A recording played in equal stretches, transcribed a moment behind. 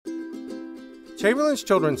Chamberlain's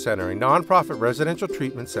Children's Center, a nonprofit residential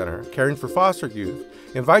treatment center caring for foster youth,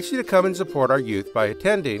 invites you to come and support our youth by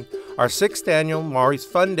attending our 6th annual Maury's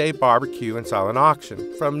Fun Day Barbecue and Silent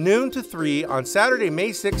Auction from noon to 3 on Saturday, May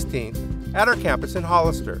 16th at our campus in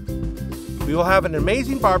Hollister. We will have an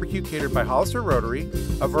amazing barbecue catered by Hollister Rotary,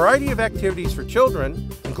 a variety of activities for children,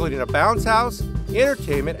 including a bounce house,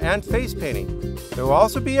 entertainment, and face painting. There will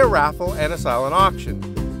also be a raffle and a silent auction.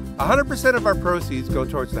 100% of our proceeds go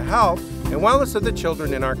towards the health and wellness of the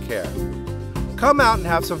children in our care. Come out and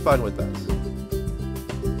have some fun with us.